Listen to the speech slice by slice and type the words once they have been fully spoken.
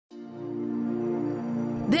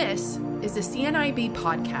This is the CNIB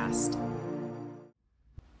podcast.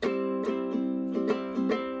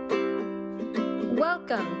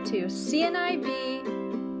 Welcome to CNIB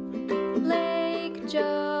Lake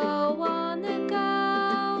Joe on the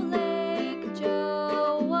go, Lake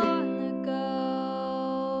Joe on the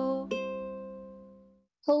go.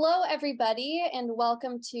 Hello, everybody, and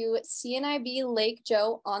welcome to CNIB Lake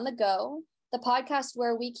Joe on the go, the podcast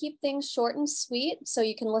where we keep things short and sweet so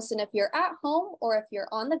you can listen if you're at home or if you're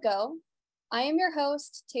on the go. I am your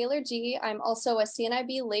host, Taylor G. I'm also a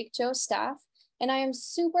CNIB Lake Joe staff, and I am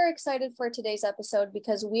super excited for today's episode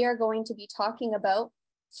because we are going to be talking about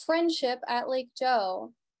friendship at Lake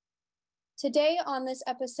Joe. Today on this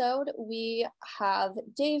episode, we have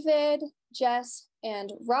David, Jess,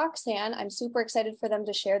 and Roxanne. I'm super excited for them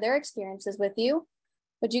to share their experiences with you.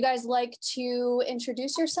 Would you guys like to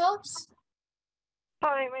introduce yourselves?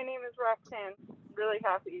 Hi, my name is Roxanne. Really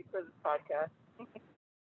happy for this podcast.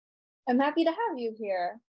 I'm happy to have you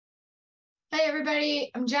here. Hey everybody,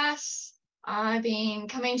 I'm Jess. I've been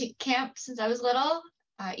coming to camp since I was little.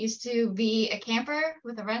 I used to be a camper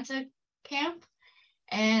with a rented camp,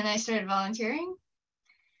 and I started volunteering.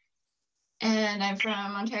 And I'm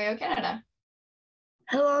from Ontario, Canada.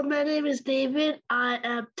 Hello, my name is David. I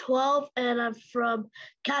am 12 and I'm from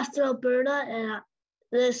Castor, Alberta, and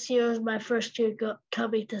this year is my first year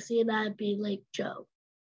coming to CNIB Lake Joe.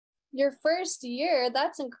 Your first year?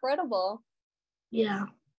 That's incredible. Yeah.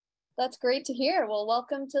 That's great to hear. Well,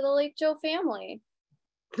 welcome to the Lake Joe family.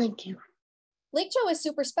 Thank you. Lake Joe is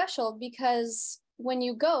super special because when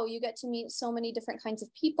you go, you get to meet so many different kinds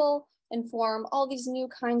of people and form all these new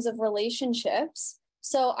kinds of relationships.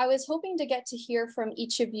 So I was hoping to get to hear from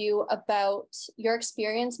each of you about your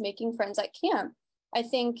experience making friends at camp. I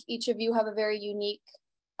think each of you have a very unique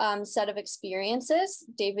set of experiences.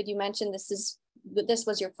 David, you mentioned this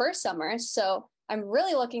was your first summer, so I'm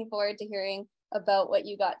really looking forward to hearing about what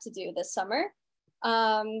you got to do this summer.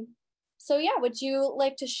 So yeah, would you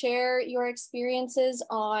like to share your experiences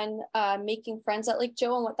on making friends at Lake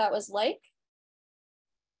Joe and what that was like?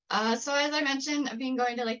 So as I mentioned, I've been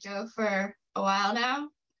going to Lake Joe for a while now,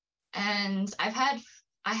 and I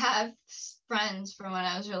have friends from when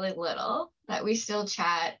I was really little that we still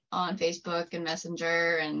chat on Facebook and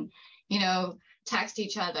Messenger and, text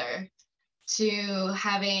each other, to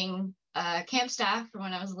having camp staff from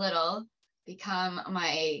when I was little become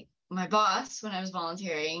my boss when I was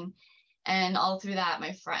volunteering, and all through that,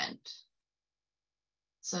 my friend.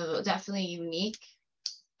 So definitely unique.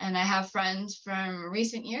 And I have friends from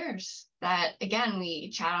recent years that, again, we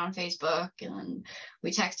chat on Facebook and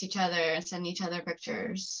we text each other and send each other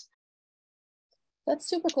pictures. That's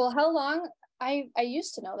super cool. How long, I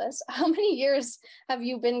used to know this, how many years have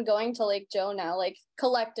you been going to Lake Joe now, like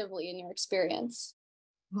collectively in your experience?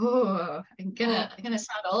 Ooh, I'm gonna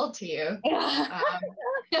sound old to you. Yeah.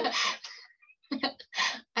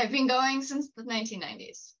 I've been going since the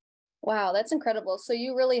 1990s. Wow, that's incredible. So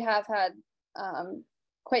you really have had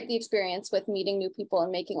quite the experience with meeting new people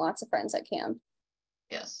and making lots of friends at camp.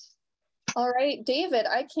 Yes. All right, David,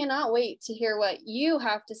 I cannot wait to hear what you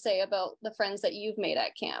have to say about the friends that you've made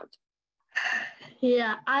at camp.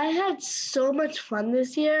 Yeah, I had so much fun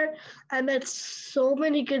this year. I met so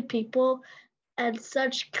many good people and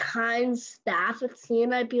such kind staff at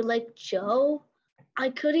CNIB Lake Joe.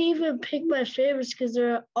 I couldn't even pick my favorites because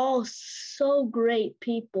they're all so great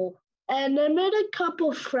people. And I met a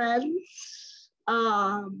couple friends.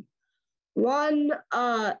 One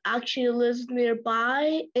actually lives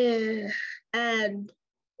nearby, and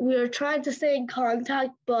we are trying to stay in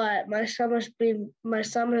contact, but my summer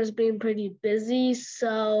has been pretty busy,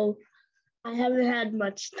 so I haven't had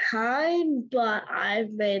much time, but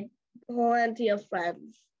I've made plenty of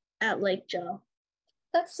friends at Lake Joe.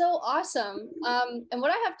 That's so awesome. And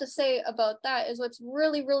what I have to say about that is what's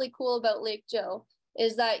really, really cool about Lake Joe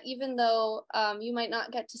is that even though you might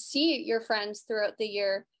not get to see your friends throughout the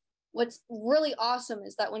year, what's really awesome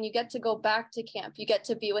is that when you get to go back to camp, you get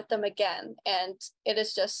to be with them again. And it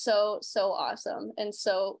is just so, so awesome and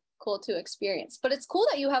so cool to experience. But it's cool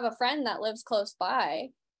that you have a friend that lives close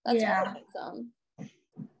by. That's really awesome.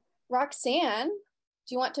 Roxanne,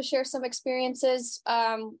 do you want to share some experiences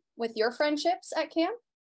with your friendships at camp?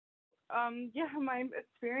 Yeah, my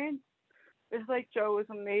experience with Lake Joe was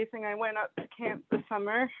amazing. I went up to camp this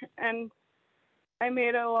summer and I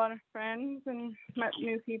made a lot of friends and met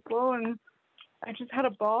new people, and I just had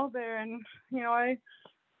a ball there. And I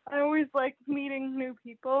always like meeting new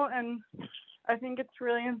people, and I think it's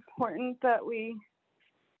really important that we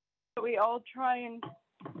all try and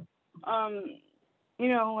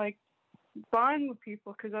bond with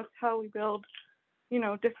people, because that's how we build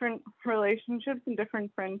different relationships and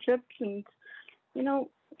different friendships, and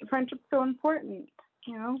friendship's so important.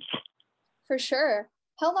 For sure.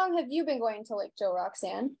 How long have you been going to Lake Joe,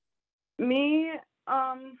 Roxanne? Me,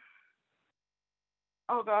 oh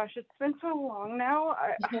gosh, it's been so long now.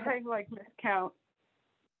 I miscount.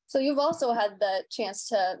 So you've also had the chance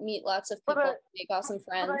to meet lots of people, make awesome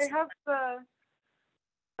friends. But I have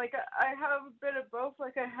I have a bit of both.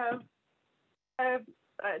 Like I have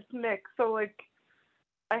it's mixed. So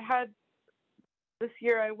I had this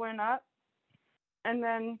year I went up, and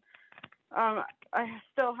then I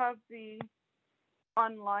still have the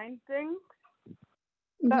online thing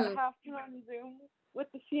that have to on Zoom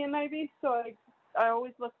with the CNIB. So I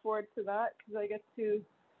always look forward to that because I get to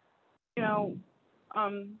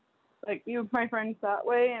be with my friends that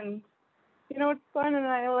way, and it's fun, and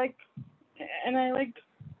I like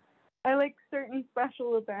certain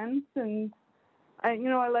special events, and I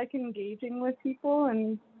like engaging with people,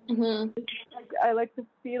 and I like the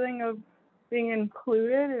feeling of being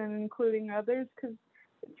included and including others, because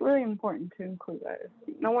it's really important to include others.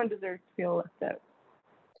 No one deserves to feel left out.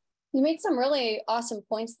 You made some really awesome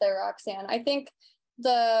points there, Roxanne. I think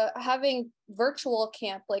having virtual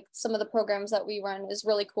camp, like some of the programs that we run, is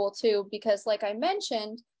really cool too, because like I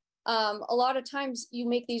mentioned, a lot of times you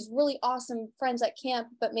make these really awesome friends at camp,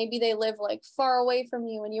 but maybe they live far away from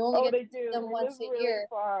you, and you only get to see them once a year.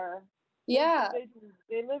 Far. Yeah.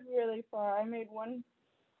 They live really far. I made one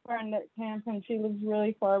friend at camp, and she lives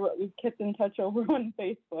really far, but we kept in touch over on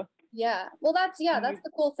Facebook. Yeah. Well, that's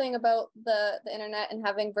the cool thing about the internet and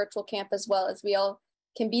having virtual camp as well, as we all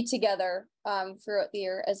can be together throughout the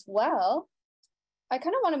year as well. I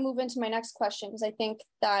kind of want to move into my next question, because I think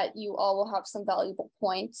that you all will have some valuable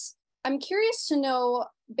points. I'm curious to know,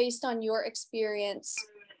 based on your experience,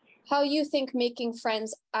 how you think making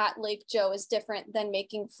friends at Lake Joe is different than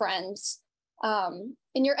making friends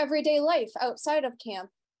in your everyday life outside of camp,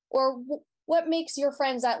 or what makes your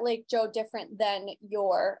friends at Lake Joe different than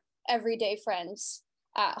your everyday friends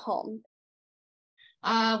at home?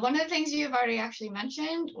 One of the things you've already actually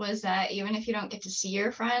mentioned was that even if you don't get to see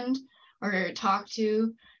your friend or talk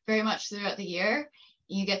to very much throughout the year,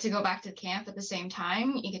 you get to go back to camp at the same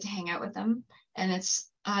time. You get to hang out with them, and it's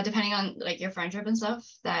depending on your friendship and stuff,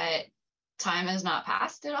 that time has not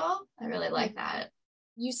passed at all. I really like that.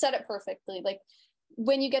 You said it perfectly.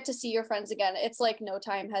 When you get to see your friends again, it's like no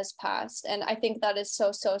time has passed, and I think that is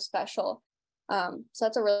so special. So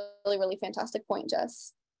that's a really, really fantastic point,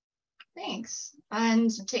 Jess. Thanks.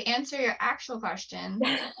 And to answer your actual question,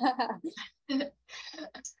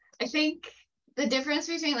 I think the difference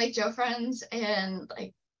between Lake Joe friends and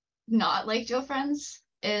not Lake Joe friends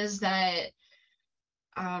is that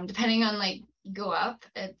depending on go up,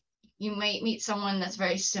 you might meet someone that's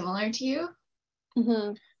very similar to you,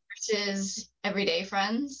 versus everyday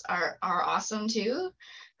friends are awesome too,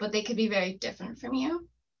 but they could be very different from you.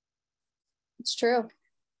 It's true.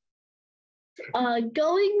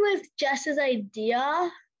 Going with Jess's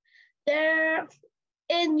idea,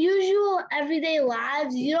 in usual everyday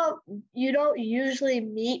lives, you don't usually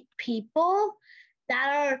meet people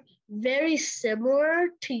that are very similar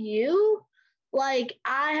to you. Like,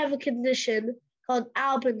 I have a condition called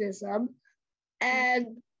albinism,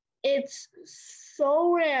 and it's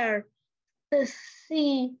so rare to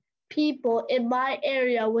see people in my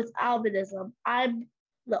area with albinism. I'm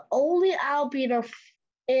the only albino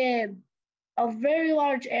in a very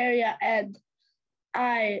large area, and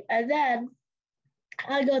then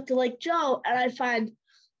I go to Lake Joe and I find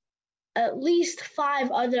at least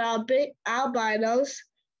 5 other albinos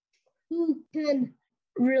who can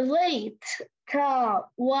relate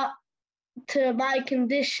to my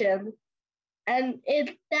condition, and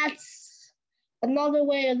that's another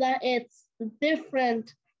way that it's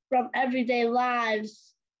different from everyday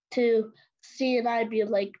lives to CNIB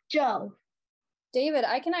Lake Joe. David,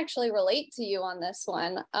 I can actually relate to you on this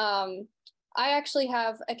one. I actually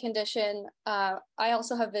have a condition. I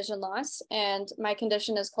also have vision loss, and my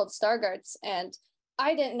condition is called Stargardt's. And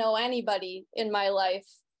I didn't know anybody in my life.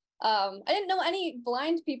 I didn't know any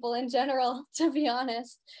blind people in general, to be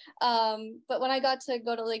honest. But when I got to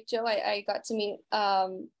go to Lake Joe, I got to meet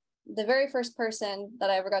the very first person that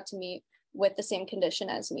I ever got to meet with the same condition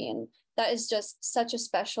as me. And that is just such a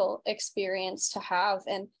special experience to have.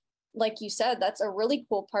 And like you said, that's a really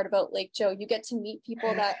cool part about Lake Joe. You get to meet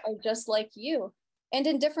people that are just like you, and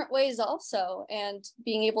in different ways also, and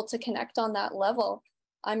being able to connect on that level.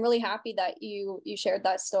 I'm really happy that you shared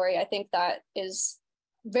that story. I think that is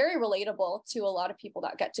very relatable to a lot of people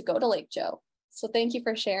that get to go to Lake Joe. So thank you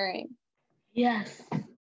for sharing. Yes. The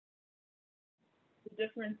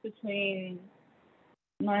difference between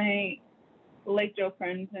my Lake Joe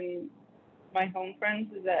friends and my home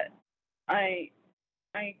friends is that I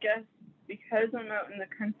guess because I'm out in the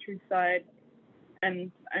countryside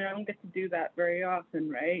and I don't get to do that very often,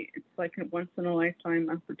 right? It's like a once in a lifetime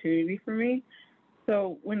opportunity for me.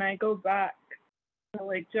 So when I go back to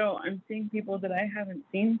Lake Joe, I'm seeing people that I haven't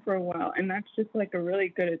seen for a while, and that's just like a really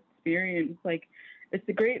good experience. Like, it's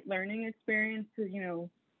a great learning experience to,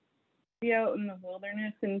 be out in the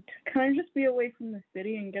wilderness and to kind of just be away from the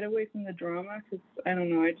city and get away from the drama, because I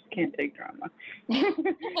don't know, I just can't take drama.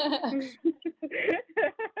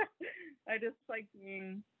 I just like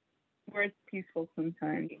being where it's peaceful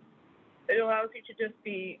sometimes. It allows you to just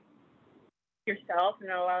be yourself,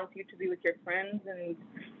 and it allows you to be with your friends, and it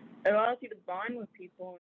allows you to bond with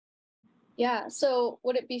people. Yeah, so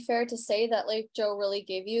would it be fair to say that Lake Joe really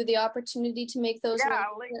gave you the opportunity to make those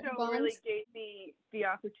Lake Joe bonds? really gave me the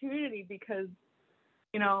opportunity because,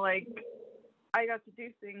 like, I got to do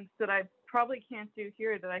things that I probably can't do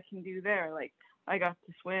here that I can do there. Like, I got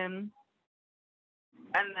to swim,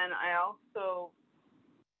 and then I also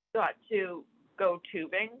got to go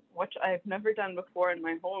tubing, which I've never done before in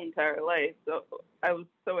my whole entire life. So I was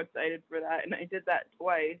so excited for that, and I did that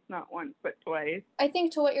twice, not once, but twice. I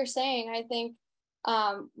think to what you're saying, I think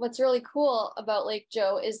what's really cool about Lake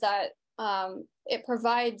Joe is that it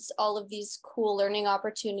provides all of these cool learning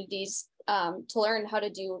opportunities to learn how to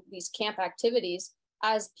do these camp activities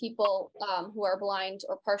as people who are blind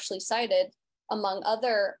or partially sighted, among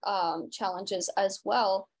other challenges as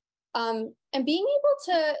well. And being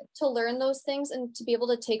able to learn those things and to be able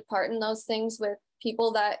to take part in those things with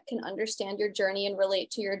people that can understand your journey and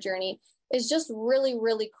relate to your journey is just really,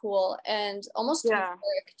 really cool and almost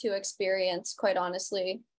euphoric to experience, quite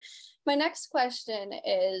honestly. My next question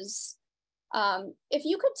is, if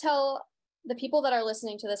you could tell the people that are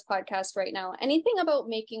listening to this podcast right now anything about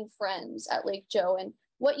making friends at Lake Joe and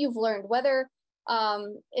what you've learned, whether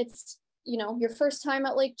it's your first time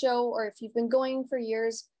at Lake Joe or if you've been going for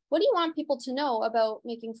years, what do you want people to know about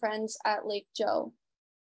making friends at Lake Joe?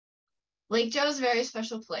 Lake Joe is a very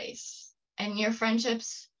special place, and your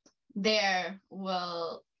friendships there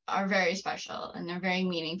are very special, and they're very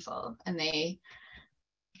meaningful, and they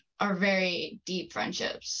are very deep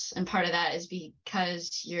friendships. And part of that is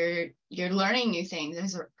because you're learning new things,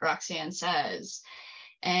 as Roxanne says,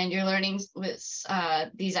 and you're learning with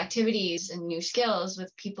these activities and new skills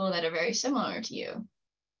with people that are very similar to you,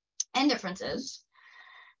 and differences.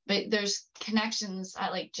 But there's connections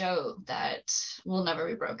at Lake Joe that will never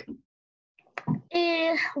be broken.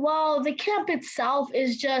 Well, the camp itself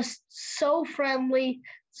is just so friendly,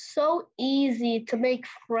 so easy to make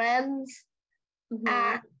friends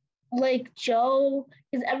at Lake Joe,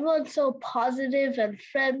 because everyone's so positive and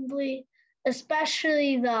friendly,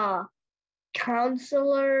 especially the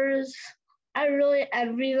counselors. I really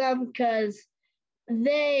envy them because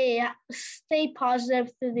they stay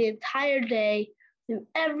positive through the entire day, through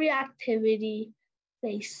every activity.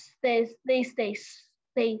 They stay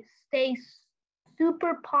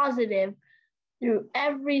super positive through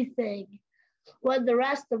everything. When the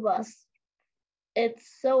rest of us,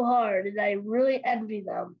 it's so hard, and I really envy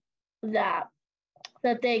them that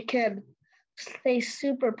they can stay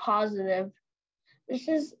super positive. This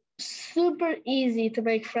is super easy to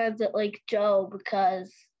make friends at Lake Joe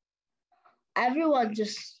because everyone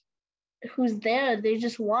who's there, they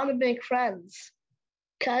just want to make friends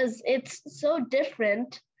because it's so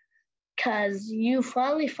different, because you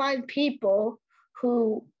finally find people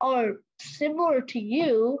who are similar to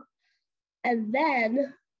you, and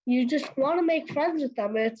then you just want to make friends with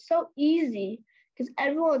them. And it's so easy because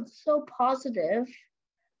everyone's so positive.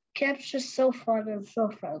 Camp's just so fun and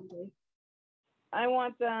so friendly. I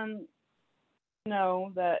want them to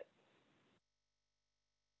know that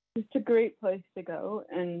it's a great place to go.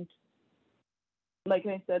 And like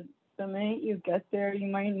I said, the minute you get there, you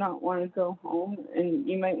might not want to go home, and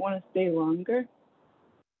you might want to stay longer.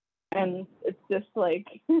 And it's just like,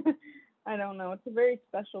 I don't know, it's a very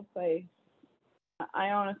special place.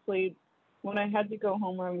 I honestly, when I had to go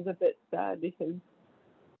home, I was a bit sad because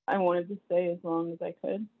I wanted to stay as long as I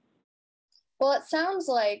could. Well, it sounds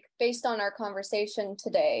like, based on our conversation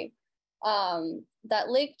today, that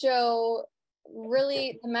Lake Joe,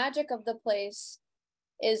 really, the magic of the place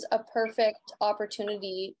is a perfect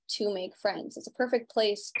opportunity to make friends. It's a perfect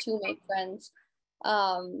place to make friends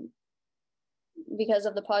because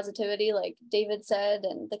of the positivity, like David said,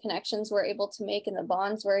 and the connections we're able to make and the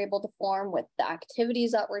bonds we're able to form with the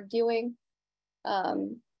activities that we're doing.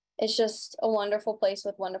 It's just a wonderful place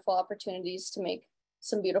with wonderful opportunities to make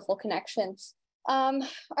some beautiful connections.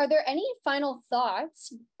 Are there any final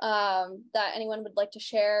thoughts that anyone would like to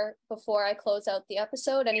share before I close out the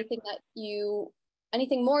episode? Anything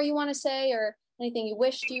more you want to say, or anything you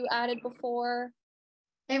wished you added before?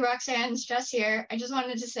 Hey, Roxanne, Jess here. I just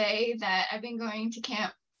wanted to say that I've been going to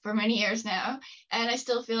camp for many years now, and I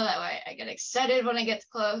still feel that way. I get excited when I get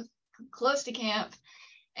close to camp,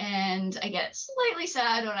 and I get slightly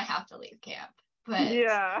sad when I have to leave camp. But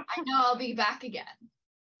Yeah. I know I'll be back again.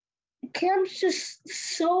 Camp's just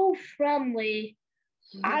so friendly.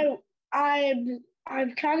 I'm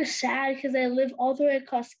kind of sad because I live all the way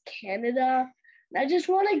across Canada, and I just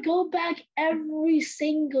want to go back every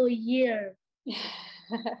single year.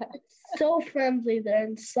 It's so friendly there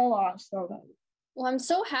and so awesome. Well, I'm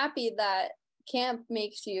so happy that camp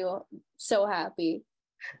makes you so happy.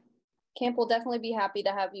 Camp will definitely be happy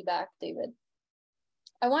to have you back, David.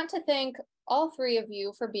 I want to thank all three of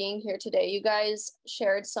you for being here today. You guys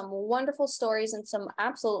shared some wonderful stories and some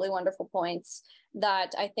absolutely wonderful points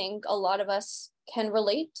that I think a lot of us can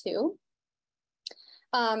relate to.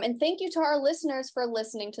 And thank you to our listeners for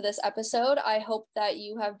listening to this episode. I hope that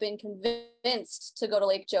you have been convinced to go to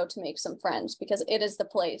Lake Joe to make some friends, because it is the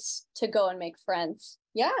place to go and make friends.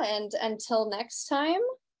 Yeah, and until next time,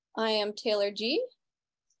 I am Taylor G.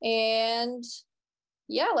 And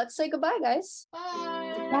yeah, let's say goodbye, guys.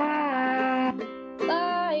 Bye. Bye.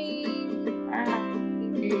 Bye. Bye.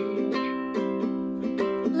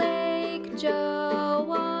 Lake Joe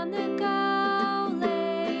wanna go.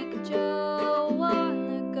 Lake Joe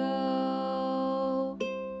wanna go.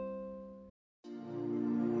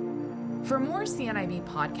 For more CNIB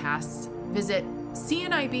podcasts, visit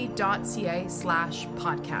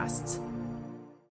cnib.ca/podcasts.